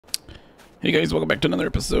Hey guys, welcome back to another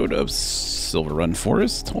episode of Silver Run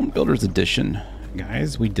Forest Home Builders Edition.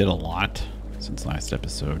 Guys, we did a lot since last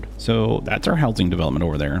episode. So that's our housing development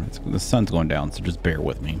over there. The sun's going down, so just bear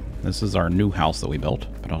with me. This is our new house that we built,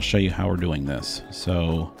 but I'll show you how we're doing this.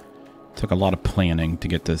 So it took a lot of planning to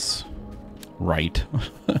get this right.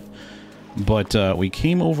 But we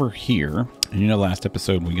came over here, and you know, last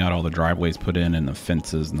episode we got all the driveways put in and the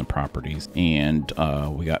fences and the properties, and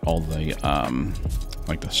we got all the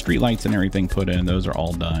like the street lights and everything put in. Those are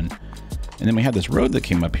all done. And then we had this road that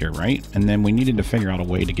came up here, right? And then we needed to figure out a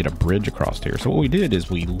way to get a bridge across here. So what we did is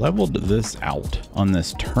we leveled this out on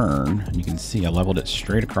this turn, and you can see I leveled it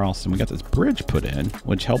straight across, and we got this bridge put in,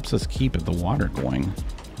 which helps us keep the water going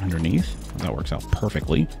underneath. That works out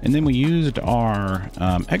perfectly. And then we used our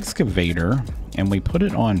excavator and we put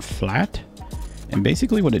it on flat. And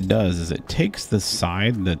basically what it does is it takes the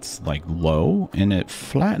side that's like low and it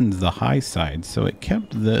flattens the high side. So it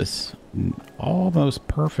kept this almost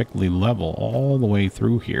perfectly level all the way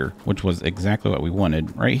through here, which was exactly what we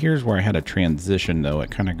wanted. Right here's where I had a transition though.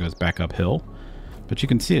 It kind of goes back uphill. But you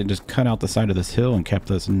can see it just cut out the side of this hill and kept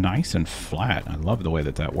this nice and flat. I love the way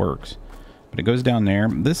that that works. But it goes down there.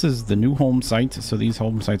 This is the new home sites. So these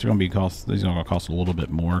home sites are going to be these are going to cost a little bit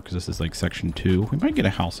more because this is like section 2. We might get a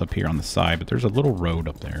house up here on the side, but there's a little road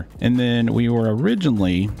up there. And then we were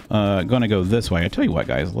originally going to go this way. I tell you what,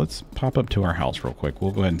 guys, let's pop up to our house real quick.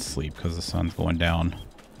 We'll go ahead and sleep because the sun's going down.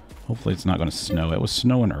 Hopefully it's not going to snow. It was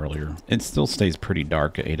snowing earlier. It still stays pretty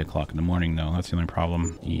dark at 8 o'clock in the morning though. That's the only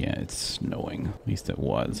problem. Yeah, it's snowing. At least it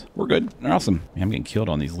was. We're good. Awesome. Man, I'm getting killed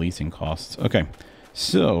on these leasing costs. Okay.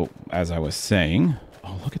 So, as I was saying,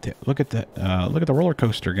 oh, look at that, look at the roller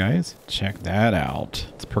coaster, guys. Check that out.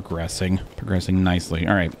 It's progressing nicely.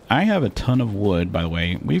 All right, I have a ton of wood, by the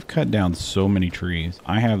way. We've cut down so many trees.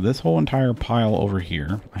 I have this whole entire pile over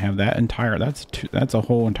here. I have that entire, that's a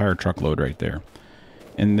whole entire truckload right there.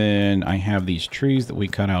 And then I have these trees that we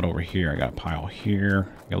cut out over here. I got a pile here,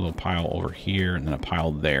 got a little pile over here, and then a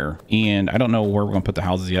pile there. And I don't know where we're gonna put the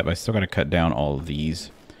houses yet, but I still gotta cut down all of these.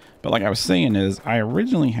 But like I was saying is, I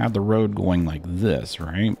originally had the road going like this,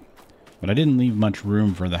 right? But I didn't leave much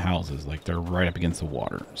room for the houses, like they're right up against the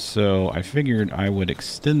water. So I figured I would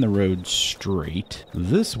extend the road straight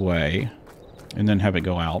this way and then have it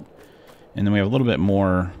go out. And then we have a little bit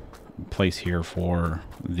more place here for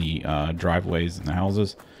the driveways and the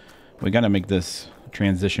houses. We got to make this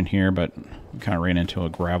transition here, but we kind of ran into a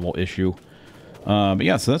gravel issue. But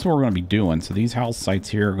yeah, so that's what we're going to be doing. So these house sites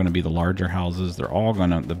here are going to be the larger houses. They're all going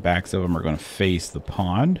to, the backs of them are going to face the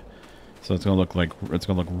pond. So it's going to look like, it's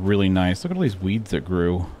going to look really nice. Look at all these weeds that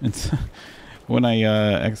grew. It's when I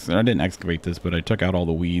didn't excavate this, but I took out all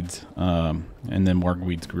the weeds, and then more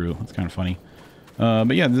weeds grew. It's kind of funny.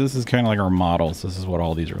 But yeah, this is kind of like our models. This is what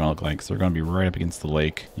all these are going to look like. So they're going to be right up against the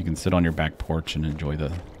lake. You can sit on your back porch and enjoy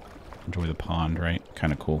the pond, right?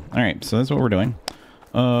 Kind of cool. All right, so that's what we're doing.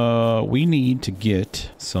 We need to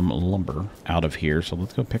get some lumber out of here. So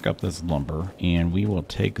let's go pick up this lumber and we will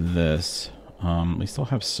take this. We still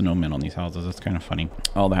have snowmen on these houses. That's kind of funny.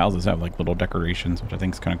 All the houses have like little decorations, which I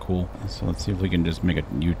think is kind of cool. So let's see if we can just make a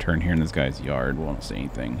U-turn here in this guy's yard. We won't say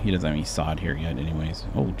anything. He doesn't have any sod here yet anyways.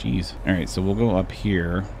 Oh, geez. All right, so we'll go up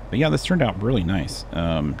here. But yeah, this turned out really nice.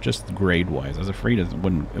 Just grade-wise. I was afraid it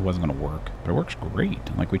wasn't going to work, but it works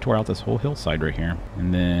great. Like we tore out this whole hillside right here.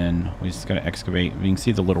 And then we just got to excavate. You can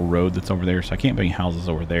see the little road that's over there. So I can't put any houses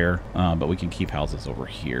over there, but we can keep houses over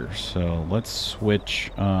here. So let's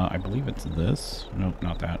switch. I believe it's this. Nope,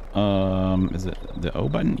 not that. Is it the O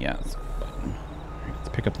button? Yeah, it's the O button. Right, let's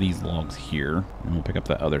pick up these logs here, and we'll pick up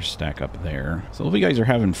that other stack up there. So if you guys are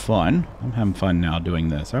having fun, I'm having fun now doing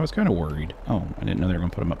this. I was kind of worried. Oh, I didn't know they were going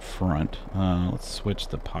to put them up front. Let's switch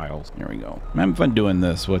the piles. There we go. I'm having fun doing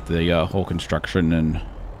this with the whole construction and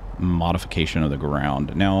modification of the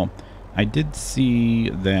ground. Now, I did see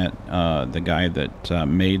that the guy that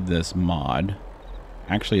made this mod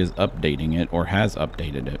actually is updating it or has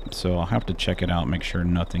updated it, so I'll have to check it out, make sure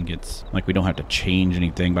nothing gets, like, we don't have to change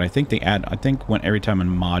anything. But I think they add, I think when every time a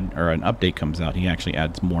mod or an update comes out, he actually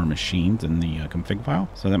adds more machines in the config file,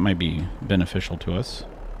 so that might be beneficial to us.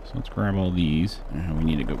 So let's grab all these, and we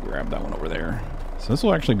need to go grab that one over there. So this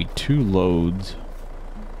will actually be 2 loads.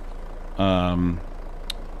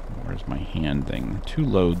 Where's my hand thing? 2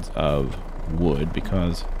 loads of wood,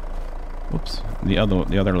 because whoops, the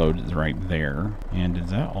other load is right there. And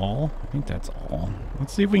is that all? I think that's all.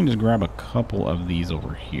 Let's see if we can just grab a couple of these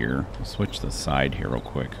over here. We'll switch the side here real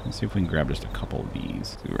quick. Let's see if we can grab just a couple of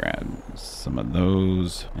these. Let's grab some of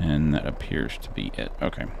those, and that appears to be it.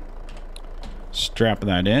 Okay. Strap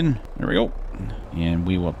that in. There we go. And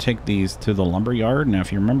we will take these to the lumber yard. Now,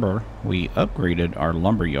 if you remember, we upgraded our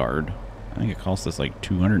lumber yard I think it cost us like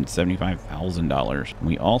 $275,000.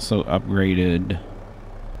 We also upgraded,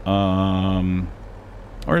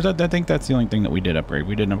 or is that, I think that's the only thing that we did upgrade.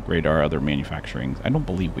 We didn't upgrade our other manufacturing. I don't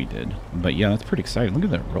believe we did. But yeah, that's pretty exciting. Look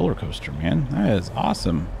at that roller coaster, man. That is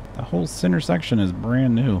awesome. The whole center section is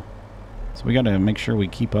brand new. So we got to make sure we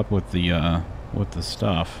keep up with the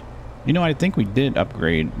stuff. You know, I think we did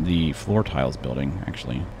upgrade the floor tiles building,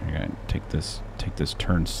 actually. I gotta take this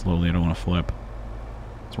turn slowly. I don't want to flip.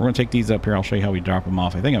 So we're going to take these up here. I'll show you how we drop them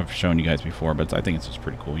off. I think I've shown you guys before, but I think it's just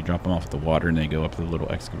pretty cool. You drop them off at the water and they go up the little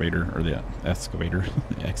excavator, or the excavator,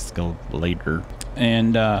 the escalator.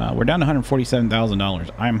 And we're down to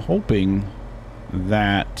 $147,000. I'm hoping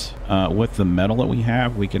that with the metal that we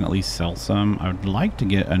have, we can at least sell some. I would like to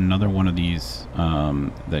get another one of these,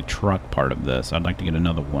 the truck part of this. I'd like to get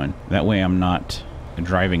another one. That way I'm not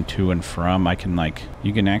driving to and from. I can, like,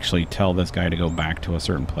 you can actually tell this guy to go back to a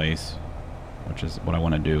certain place, which is what I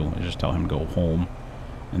want to do, is just tell him to go home.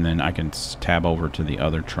 And then I can tab over to the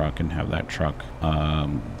other truck and have that truck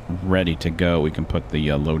ready to go. We can put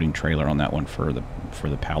the loading trailer on that one for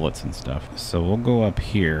the pallets and stuff. So we'll go up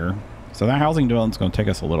here. So that housing development's going to take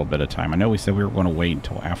us a little bit of time. I know we said we were going to wait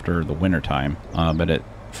until after the winter time, but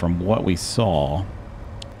from what we saw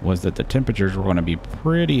was that the temperatures were going to be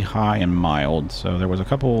pretty high and mild. So there was a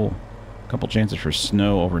couple chances for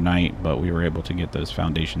snow overnight, but we were able to get those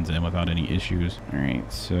foundations in without any issues. All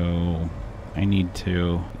right, so I need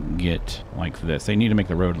to get like this. They need to make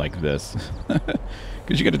the road like this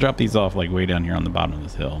because you got to drop these off like way down here on the bottom of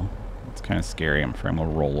this hill. It's kind of scary. I'm afraid I'm gonna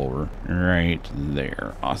roll over right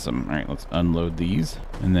there. Awesome. All right, let's unload these,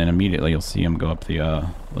 and then immediately you'll see them go up the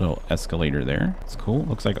little escalator there. It's cool.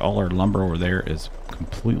 Looks like all our lumber over there is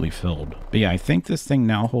completely filled. But yeah, I think this thing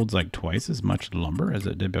now holds like twice as much lumber as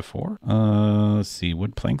it did before. Let's see,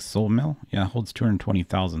 wood planks, soul mill. Yeah, it holds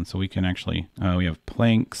 220,000. So we can actually we have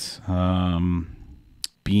planks,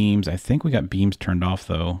 beams. I think we got beams turned off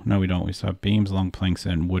though. No, we don't. We still have beams, long planks,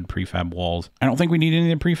 and wood prefab walls. I don't think we need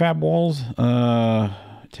any of the prefab walls.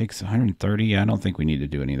 It takes 130. Yeah, I don't think we need to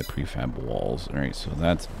do any of the prefab walls. All right, so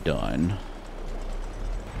that's done.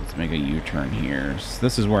 Let's make a U-turn here. So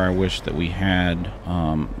this is where I wish that we had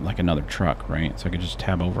like another truck, right? So I could just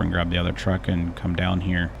tab over and grab the other truck and come down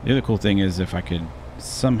here. The other cool thing is if I could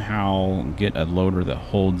somehow get a loader that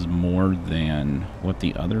holds more than what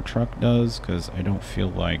the other truck does, because I don't feel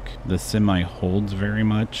like the semi holds very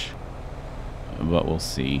much, but we'll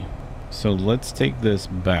see. So let's take this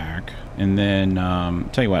back, and then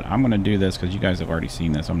tell you what, I'm gonna do this because you guys have already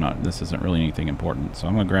seen this. This isn't really anything important, so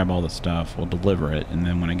I'm gonna grab all the stuff, we'll deliver it, and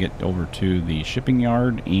then when I get over to the shipping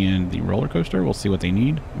yard and the roller coaster, we'll see what they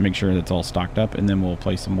need, make sure that's all stocked up, and then we'll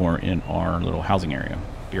place some more in our little housing area.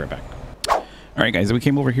 Be right back. All right, guys, we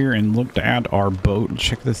came over here and looked at our boat.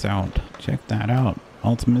 Check this out. Check that out.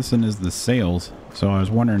 All it's missing is the sails. So I was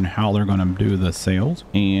wondering how they're going to do the sails.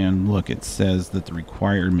 And look, it says that the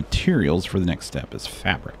required materials for the next step is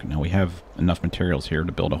fabric. Now we have enough materials here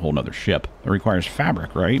to build a whole nother ship. It requires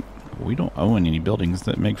fabric, right? We don't own any buildings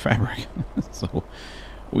that make fabric. So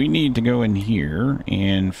we need to go in here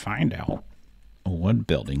and find out what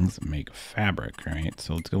buildings make fabric, right?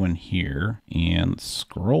 So let's go in here and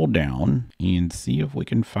scroll down and see if we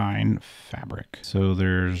can find fabric. So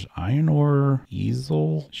there's iron ore,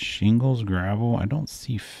 easel, shingles, gravel. I don't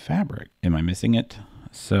see fabric. Am I missing it?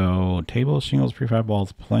 So tables, shingles, prefab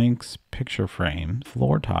walls, planks, picture frames,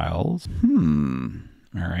 floor tiles.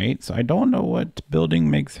 All right, so I don't know what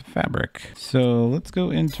building makes fabric. So let's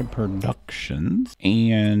go into productions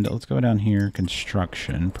and let's go down here,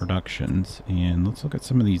 construction, productions, and let's look at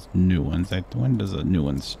some of these new ones. When does a new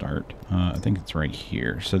one start? I think it's right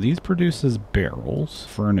here. So these produces barrels,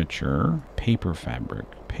 furniture, paper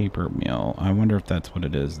fabric, paper mill. I wonder if that's what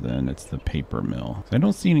it is then. It's the paper mill. So I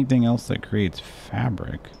don't see anything else that creates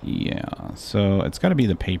fabric. Yeah, so it's got to be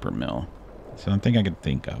the paper mill. So I think I could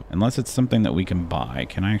think of, unless it's something that we can buy.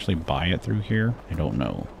 Can I actually buy it through here? I don't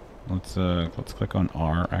know. Let's click on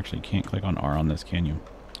R. Actually, you can't click on R on this, can you?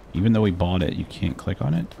 Even though we bought it, you can't click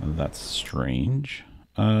on it. Oh, that's strange.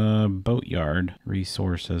 Boatyard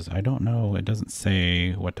resources. I don't know. It doesn't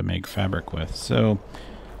say what to make fabric with. So,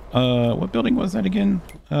 what building was that again?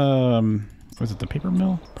 Was it the paper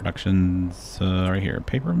mill? Productions, right here.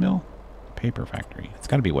 Paper mill? Paper factory. It's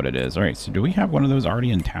got to be what it is. All right, so do we have one of those already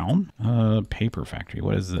in town? Paper factory.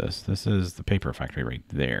 What is this? This is the paper factory right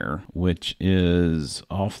there, which is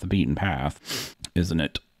off the beaten path, isn't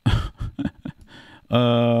it?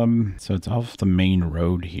 So it's off the main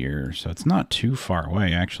road here, so it's not too far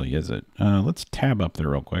away actually, is it? Let's tab up there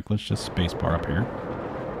real quick. Let's just space bar up here.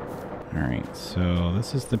 All right, so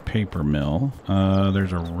this is the paper mill.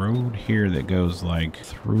 There's a road here that goes like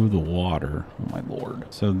through the water. Oh my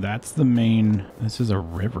lord. So that's the main, this is a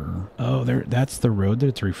river. Oh, there, that's the road that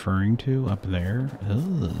it's referring to up there.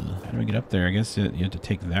 Ugh. How do we get up there? I guess you have to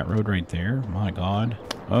take that road right there. My god.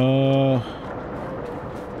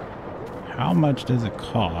 How much does it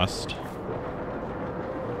cost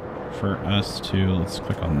for us to, let's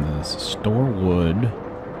click on this, store wood.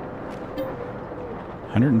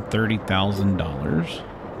 $130,000.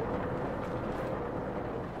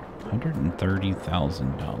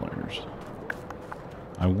 $130,000.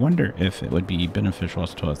 I wonder if it would be beneficial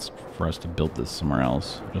for us to build this somewhere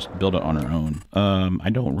else. Just build it on our own. I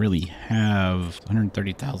don't really have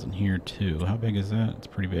 130,000 here too. How big is that? It's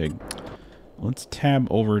pretty big. Let's tab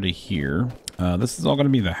over to here. This is all going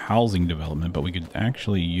to be the housing development, but we could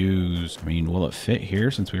actually use, I mean, will it fit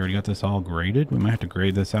here since we already got this all graded? We might have to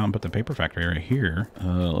grade this out and put the paper factory right here.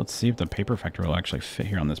 Let's see if the paper factory will actually fit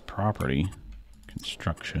here on this property.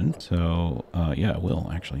 Construction. So, yeah, it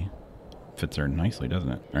will actually. Fits there nicely,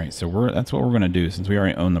 doesn't it? All right, so that's what we're going to do since we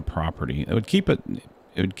already own the property. It would keep it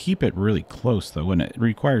really close though, wouldn't it? It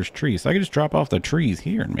requires trees. So I could just drop off the trees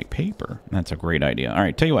here and make paper. That's a great idea. All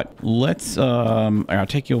right, tell you what, let's, I'll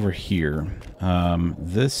take you over here.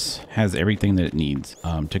 This has everything that it needs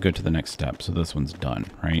to go to the next step. So this one's done,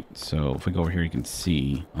 right? So if we go over here, you can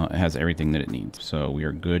see it has everything that it needs. So we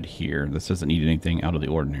are good here. This doesn't need anything out of the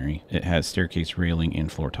ordinary. It has staircase railing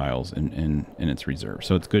and floor tiles in its reserve.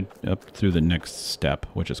 So it's good up through the next step,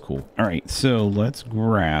 which is cool. All right, so let's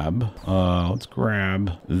grab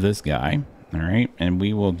this guy. All right, and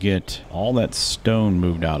we will get all that stone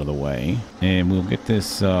moved out of the way, and we'll get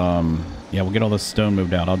this, yeah, we'll get all this stone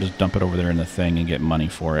moved out. I'll just dump it over there in the thing and get money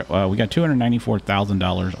for it. We got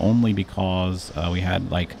 $294,000 only because we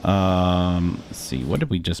had like, let's see, what did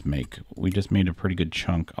we just make? We just made a pretty good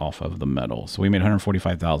chunk off of the metal. So we made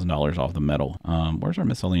 $145,000 off the metal. Where's our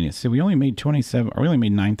miscellaneous? See, we only made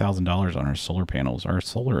 $9,000 on our solar panels. Our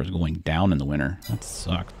solar is going down in the winter. That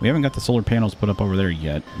sucks. We haven't got the solar panels put up over there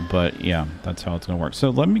yet, but yeah, that's how it's going to work. So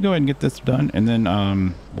let me go ahead and get this done, and then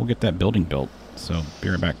we'll get that building built. So be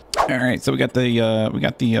right back. All right, so we got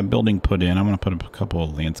the building put in. I'm going to put up a couple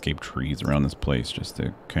of landscape trees around this place just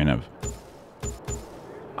to kind of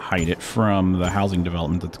hide it from the housing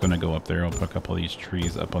development that's going to go up there. I'll put a couple of these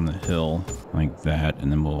trees up on the hill like that,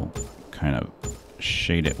 and then we'll kind of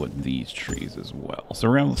shade it with these trees as well. So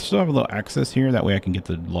we're going to still have a little access here. That way I can get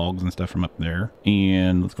the logs and stuff from up there.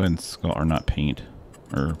 And let's go ahead and sculpt, or not paint,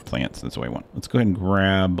 or plants. That's what I want. Let's go ahead and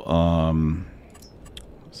grab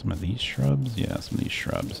some of these shrubs. Yeah, some of these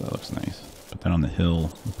shrubs. That looks nice. Put that on the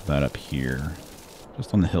hill. We'll put that up here.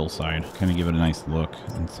 Just on the hillside. Kind of give it a nice look.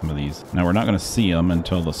 And some of these. Now, we're not going to see them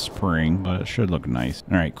until the spring, but it should look nice.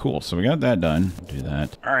 All right, cool. So we got that done. Do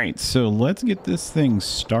that. All right, so let's get this thing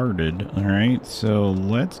started. All right, so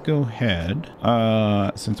let's go ahead.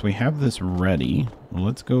 Since we have this ready,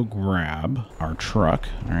 let's go grab our truck.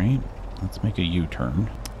 All right. Let's make a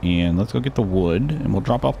U-turn, and let's go get the wood, and we'll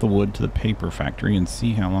drop off the wood to the paper factory and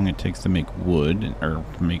see how long it takes to make wood, or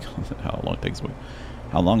make how long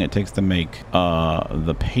it takes to make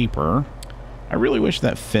the paper. I really wish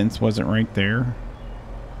that fence wasn't right there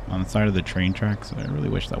on the side of the train tracks. I really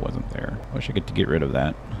wish that wasn't there. I wish I could get rid of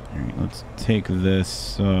that. All right, let's take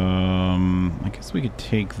this. I guess we could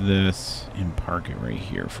take this and park it right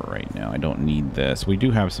here for right now. I don't need this. We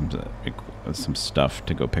do have some stuff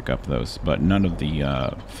to go pick up those, but none of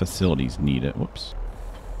the facilities need it. Whoops.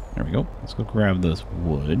 There we go. Let's go grab this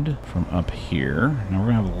wood from up here. Now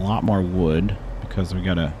we're gonna have a lot more wood because we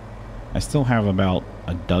gotta, I still have about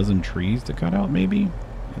a dozen trees to cut out, maybe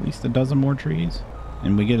at least a dozen more trees,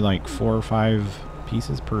 and we get like 4 or 5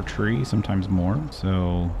 pieces per tree, sometimes more.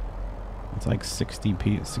 So it's like 60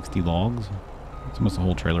 logs. It's almost a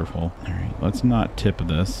whole trailer full. All right, let's not tip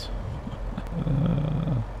this.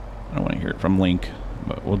 I don't want to hear it from Link,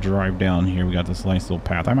 but we'll drive down here. We got this nice little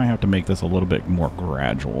path. I might have to make this a little bit more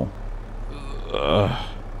gradual. Yeah,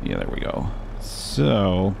 there we go.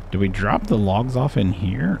 So, do we drop the logs off in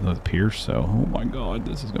here? It appears so. Oh my god,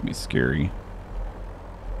 this is going to be scary.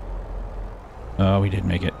 Oh, we did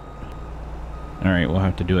make it. Alright, we'll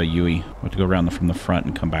have to do a U-turn. We'll have to go around from the front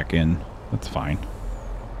and come back in. That's fine.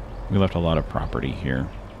 We left a lot of property here.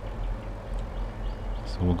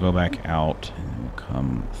 So we'll go back out and we'll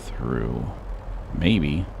come through.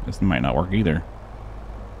 Maybe. This might not work either.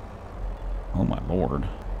 Oh my lord.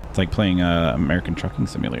 It's like playing American Trucking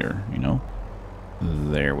Simulator, you know?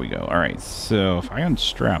 There we go. Alright, so if I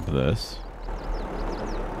unstrap this,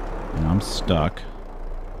 and I'm stuck.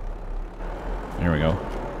 There we go.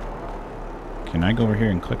 Can I go over here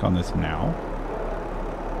and click on this now?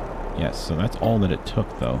 Yes, so that's all that it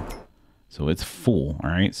took though. So it's full, all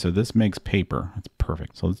right? So this makes paper. That's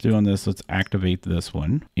perfect. So let's do on this. Let's activate this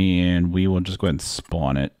one, and we will just go ahead and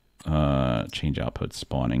spawn it. Change output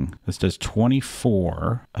spawning. This does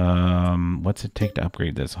 24. What's it take to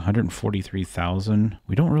upgrade this? 143,000.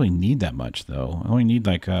 We don't really need that much though. I only need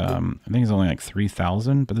like, I think it's only like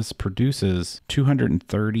 3,000, but this produces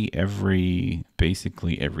 230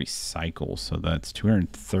 basically every cycle. So that's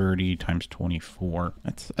 230 times 24.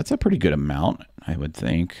 That's a pretty good amount, I would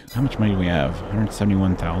think. How much money do we have?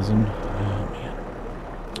 171,000. Oh man.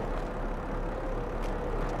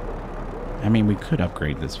 I mean, we could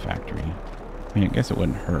upgrade this factory. I mean, I guess it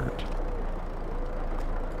wouldn't hurt.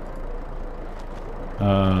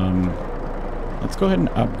 Let's go ahead and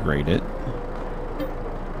upgrade it.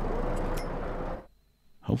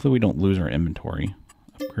 Hopefully we don't lose our inventory.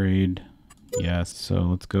 Upgrade. Yes, so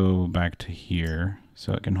let's go back to here.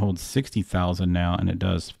 So it can hold 60,000 now, and it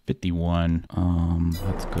does 51.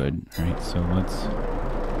 That's good. All right, so let's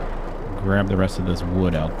grab the rest of this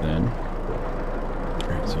wood out then.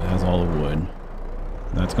 Alright, so it has all the wood.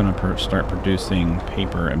 That's going to start producing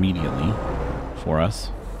paper immediately for us.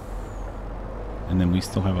 And then we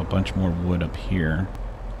still have a bunch more wood up here.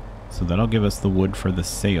 So that'll give us the wood for the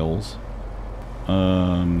sails.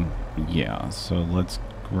 Yeah, so let's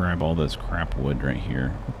grab all this crap wood right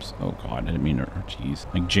here. Oops, oh god, I didn't mean to, oh jeez.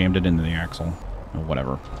 I jammed it into the axle. Oh,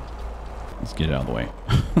 whatever. Let's get it out of the way.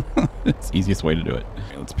 It's the easiest way to do it.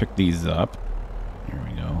 Okay, let's pick these up. Here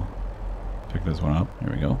we go. Pick this one up.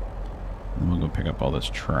 There we go. And then we'll go pick up all this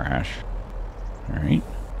trash. Alright.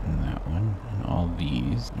 And that one. And all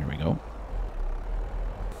these. There we go.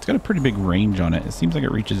 It's got a pretty big range on it. It seems like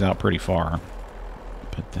it reaches out pretty far.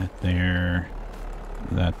 Put that there.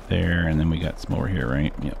 That there. And then we got some over here,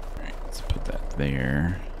 right? Yep. Alright. Let's put that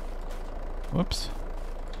there. Whoops.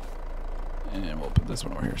 And we'll put this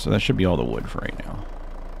one over here. So that should be all the wood for right now.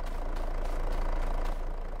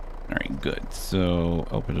 All right, good. So,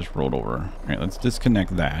 oh, it just rolled over. All right, let's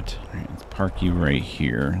disconnect that. All right, let's park you right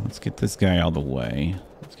here. Let's get this guy out of the way.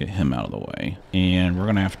 Let's get him out of the way. And we're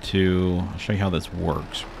gonna have to, I'll show you how this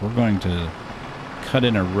works. We're going to cut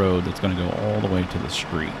in a road that's gonna go all the way to the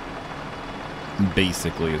street.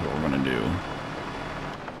 Basically is what we're gonna do.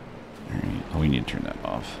 All right, oh, we need to turn that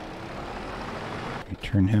off.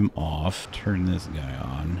 Turn him off, turn this guy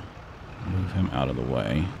on, move him out of the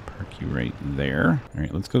way. Park you right there. All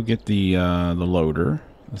right, let's go get the loader.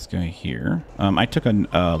 This guy here. I took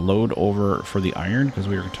a load over for the iron because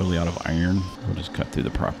we were totally out of iron. We'll just cut through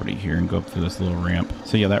the property here and go up through this little ramp.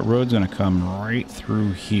 So yeah, that road's gonna come right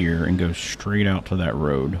through here and go straight out to that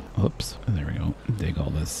road. Oops, there we go. Dig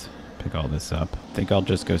all this, pick all this up. I think I'll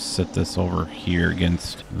just go sit this over here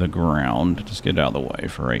against the ground. Just get it out of the way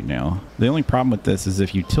for right now. The only problem with this is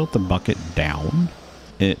if you tilt the bucket down,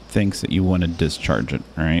 it thinks that you want to discharge it,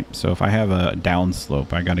 all right? So if I have a down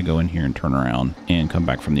slope, I got to go in here and turn around and come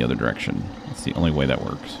back from the other direction. That's the only way that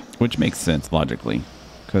works, which makes sense logically.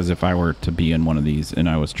 Because if I were to be in one of these and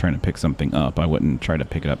I was trying to pick something up, I wouldn't try to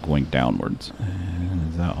pick it up going downwards.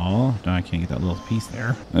 And is that all? No, I can't get that little piece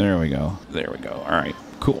there. There we go. There we go. All right,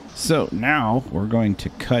 cool. So now we're going to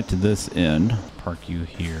cut this end, park you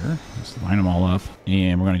here, just line them all up,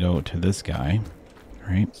 and we're going to go to this guy.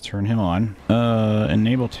 All right, let's turn him on.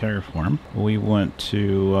 Enable terraform. We want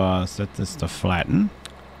to set this to flatten,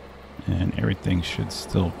 and everything should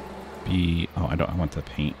still be. Oh, I want the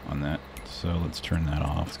paint on that. So let's turn that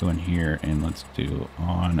off. Let's go in here and let's do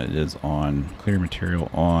on. It is on. Clear material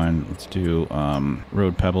on. Let's do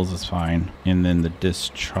road pebbles is fine. And then the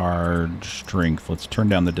discharge strength. Let's turn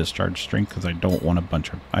down the discharge strength because I don't want a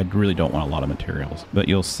bunch of, I really don't want a lot of materials. But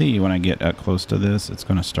you'll see when I get up close to this, it's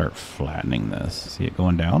going to start flattening this. See it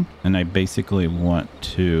going down? And I basically want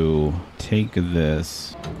to take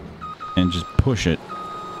this and just push it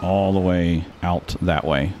all the way out that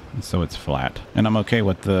way, so it's flat. And I'm okay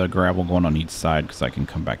with the gravel going on each side because I can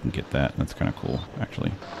come back and get that. That's kind of cool,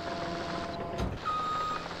 actually.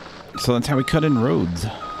 So that's how we cut in roads.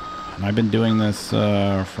 And I've been doing this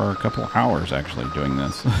for a couple hours, actually, doing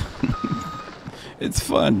this. It's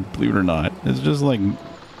fun, believe it or not. It's just like,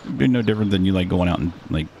 no different than you like going out and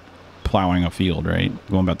like plowing a field, right?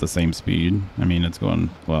 Going about the same speed. I mean, it's going,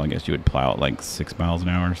 well, I guess you would plow at like 6 miles an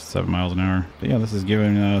hour, 7 miles an hour. But yeah, this is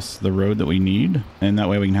giving us the road that we need. And that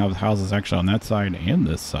way we can have houses actually on that side and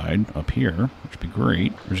this side up here, which would be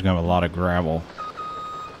great. We're just gonna have a lot of gravel.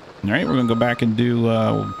 All right, we're gonna go back and do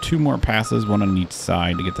 2 more passes, one on each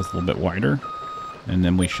side to get this a little bit wider. And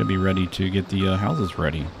then we should be ready to get the houses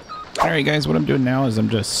ready. All right, guys, what I'm doing now is I'm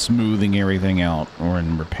just smoothing everything out, or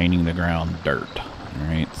we're painting the ground dirt. All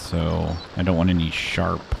right, so I don't want any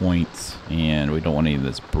sharp points, and we don't want any of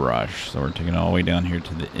this brush. So we're taking it all the way down here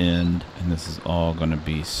to the end, and this is all going to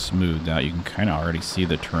be smoothed out. You can kind of already see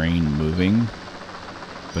the terrain moving,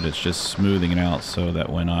 but it's just smoothing it out so that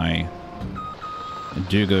when I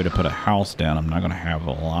do go to put a house down, I'm not going to have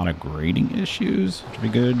a lot of grading issues, which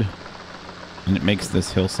would be good. And it makes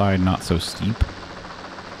this hillside not so steep.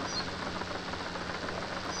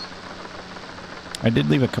 I did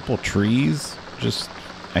leave a couple trees. Just,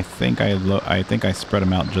 I think I spread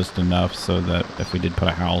them out just enough so that if we did put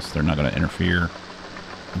a house, they're not going to interfere.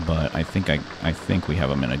 But I think we have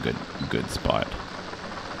them in a good spot.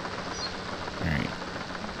 All right,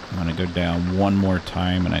 I'm going to go down one more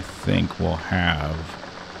time, and I think we'll have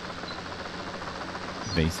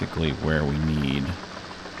basically where we need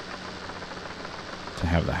to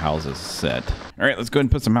have the houses set. All right, let's go ahead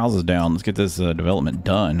and put some houses down. Let's get this development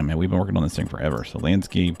done. I mean, we've been working on this thing forever. So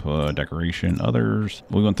landscape, decoration, others.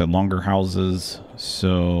 We want the longer houses.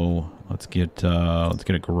 So let's get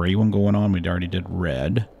a gray one going on. We already did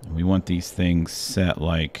red. We want these things set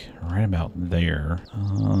like right about there.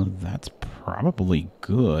 That's probably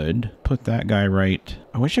good. Put that guy right.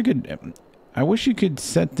 I wish you could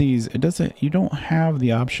set these. It doesn't, you don't have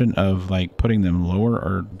the option of like putting them lower,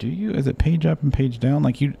 or do you? Is it page up and page down?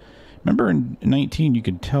 Like you remember in 19 you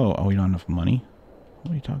could tell, oh, we don't have enough money.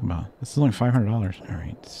 What are you talking about? This is only $500. All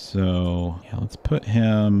right, so yeah, let's put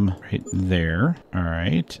him right there. All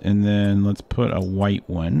right, and then let's put a white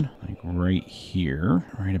one like right here,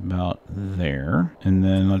 right about there. And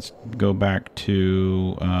then let's go back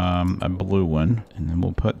to a blue one, and then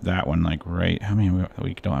we'll put that one like right. How many?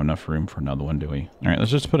 We don't have enough room for another one, do we? All right, let's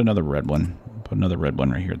just put another red one. Put another red one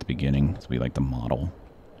right here at the beginning, so we like the model.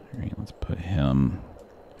 All right, let's put him.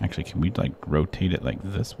 Actually, can we like rotate it like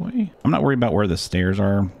this way? I'm not worried about where the stairs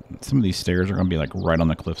are. Some of these stairs are going to be like right on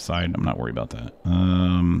the cliffside. I'm not worried about that.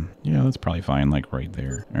 Yeah, that's probably fine, like right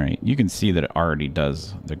there. All right, you can see that it already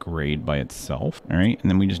does the grade by itself. All right, and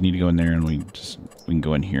then we just need to go in there and we can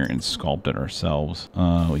go in here and sculpt it ourselves.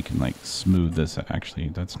 We can like smooth this. Actually,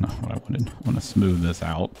 that's not what I wanted. I want to smooth this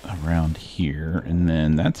out around here, and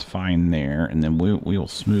then that's fine there. And then we will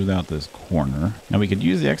smooth out this corner. Now we could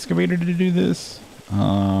use the excavator to do this.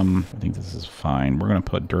 I think this is fine. We're going to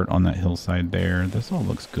put dirt on that hillside there. This all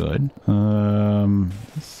looks good.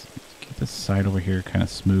 Let's get this side over here kind of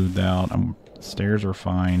smoothed out. Stairs are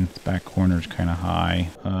fine. This back corner is kind of high.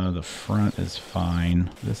 The front is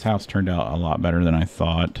fine. This house turned out a lot better than I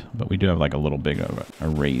thought, but we do have like a little big of a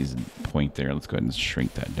raised point there. Let's go ahead and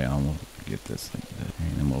shrink that down. We'll get this like that,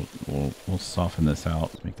 and then we'll soften this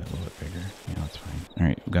out. Let's make that a little bit bigger. Yeah, that's fine. All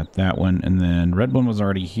right, we got that one, and then red one was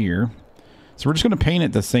already here. So we're just going to paint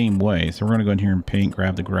it the same way. So we're going to go in here and paint,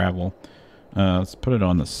 grab the gravel. Let's put it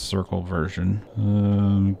on the circle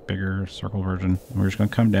version. Bigger circle version. And we're just going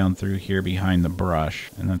to come down through here behind the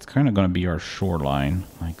brush. And that's kind of going to be our shoreline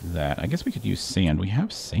like that. I guess we could use sand. We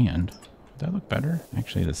have sand. Does that look better?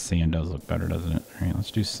 Actually, the sand does look better, doesn't it? All right, let's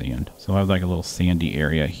do sand. So I have like a little sandy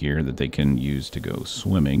area here that they can use to go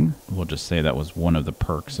swimming. We'll just say that was one of the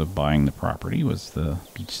perks of buying the property, was the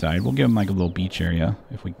beach side. We'll give them like a little beach area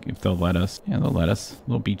if they'll let us. Yeah, they'll let us. A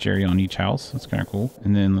little beach area on each house. That's kind of cool.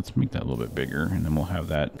 And then let's make that a little bit bigger, and then we'll have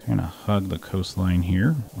that kind of hug the coastline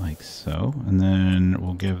here like so. And then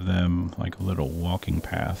we'll give them like a little walking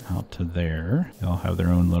path out to there. They'll have their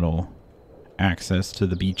own little access to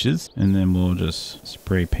the beaches, and then we'll just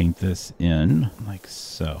spray paint this in like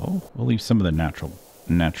so. We'll leave some of the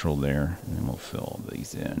natural there, and then we'll fill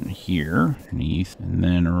these in here underneath. And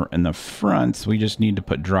then in the fronts, we just need to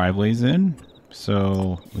put driveways in.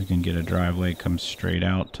 So we can get a driveway come straight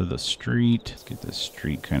out to the street. Let's get this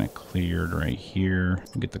street kind of cleared right here.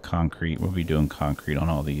 Get the concrete. We'll be doing concrete on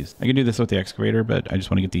all these. I can do this with the excavator, but I just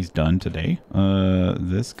want to get these done today.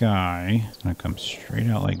 This guy is going to come straight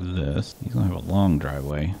out like this. He's going to have a long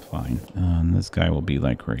driveway. Fine. And this guy will be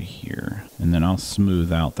like right here. And then I'll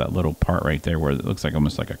smooth out that little part right there where it looks like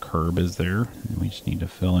almost like a curb is there. And we just need to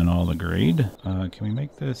fill in all the grade. Can we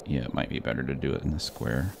make this? Yeah, it might be better to do it in the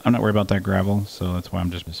square. I'm not worried about that gravel, so that's why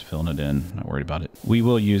I'm just filling it in. Not worried about it. We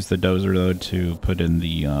will use the dozer though to put in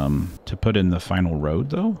the final road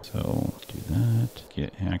though. So let's do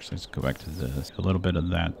that. Actually, let's go back to this. A little bit of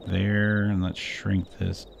that there, and let's shrink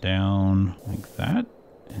this down like that.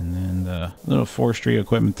 And then the little forestry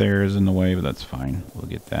equipment there is in the way, but that's fine. We'll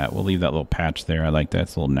get that. We'll leave that little patch there. I like that.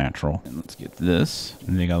 It's a little natural. And let's get this.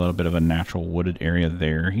 And they got a little bit of a natural wooded area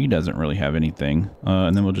there. He doesn't really have anything.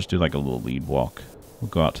 And then we'll just do like a little lead walk. We'll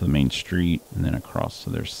go out to the main street and then across to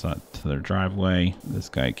their driveway. This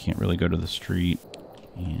guy can't really go to the street,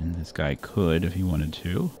 and this guy could if he wanted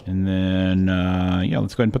to. And then, yeah,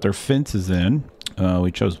 let's go ahead and put their fences in.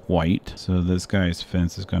 We chose white, so this guy's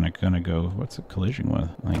fence is gonna go, what's it collision with?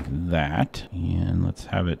 Like that. And let's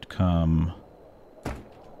have it come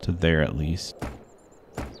to there at least.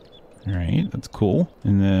 All right, that's cool.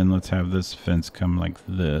 And then let's have this fence come like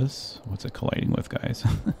this. What's it colliding with, guys?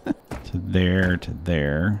 To there,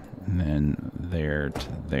 and then there to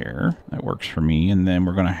there. That works for me. And then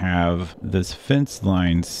we're gonna have this fence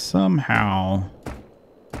line somehow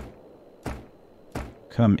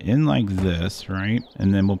come in like this, right?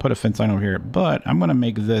 And then we'll put a fence line over here, but I'm gonna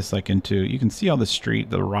make this like into, you can see how the street,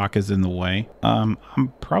 the rock is in the way. I'm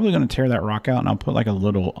probably gonna tear that rock out and I'll put like a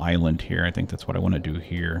little island here. I think that's what I want to do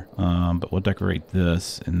here. But we'll decorate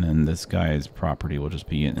this, and then this guy's property will just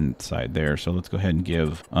be inside there. So let's go ahead and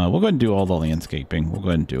give, we'll go ahead and do all the landscaping. We'll go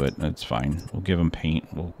ahead and do it. That's fine. We'll give them paint.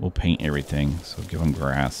 We'll paint everything. So give them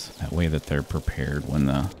grass. That way that they're prepared when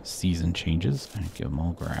the season changes. And give them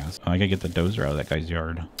all grass. I gotta get the dozer out of that guy's yard.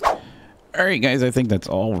 All right, guys, I think that's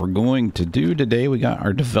all we're going to do today. We got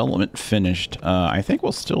our development finished. I think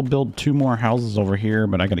we'll still build 2 more houses over here,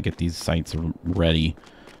 but I got to get these sites ready.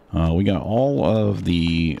 We got all of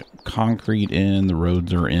the concrete in, the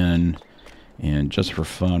roads are in, and just for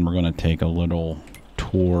fun, we're going to take a little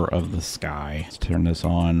tour of the sky. Let's turn this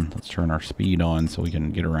on. Let's turn our speed on so we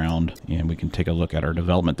can get around and we can take a look at our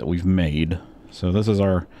development that we've made. So this is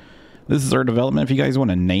our development. If you guys want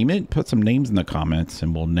to name it, put some names in the comments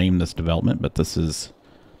and we'll name this development. But this is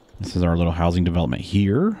our little housing development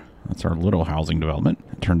here. That's our little housing development.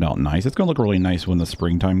 It turned out nice. It's going to look really nice when the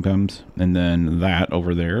springtime comes. And then that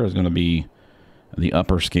over there is going to be the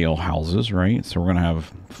upper scale houses, right? So we're going to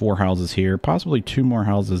have 4 houses here, possibly 2 more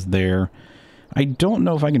houses there. I don't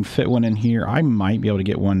know if I can fit one in here. I might be able to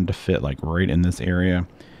get one to fit like right in this area.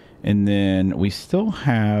 And then we still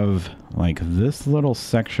have like this little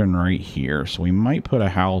section right here. So we might put a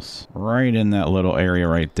house right in that little area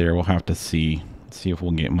right there. We'll have to see if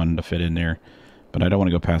we'll get one to fit in there. But I don't want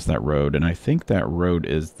to go past that road. And I think that road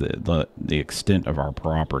is the extent of our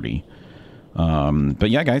property. But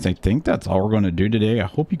yeah, guys, I think that's all we're going to do today. I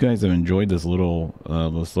hope you guys have enjoyed this little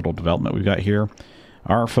development we've got here.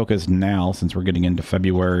 Our focus now, since we're getting into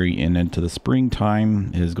February and into the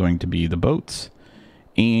springtime, is going to be the boats.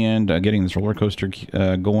 And getting this roller coaster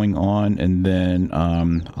going on, and then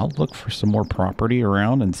I'll look for some more property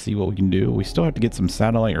around and see what we can do. We still have to get some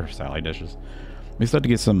satellite dishes. We still have to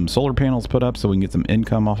get some solar panels put up so we can get some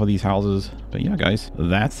income off of these houses. But yeah, guys,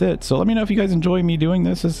 that's it. So let me know if you guys enjoy me doing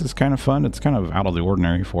this. This is kind of fun. It's kind of out of the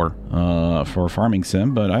ordinary for farming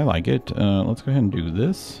sim, but I like it. Let's go ahead and do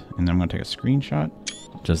this, and then I'm gonna take a screenshot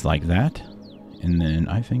just like that. And then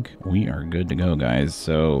I think we are good to go, guys.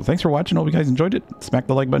 So thanks for watching. Hope you guys enjoyed it. Smack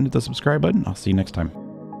the like button, hit the subscribe button. I'll see you next time.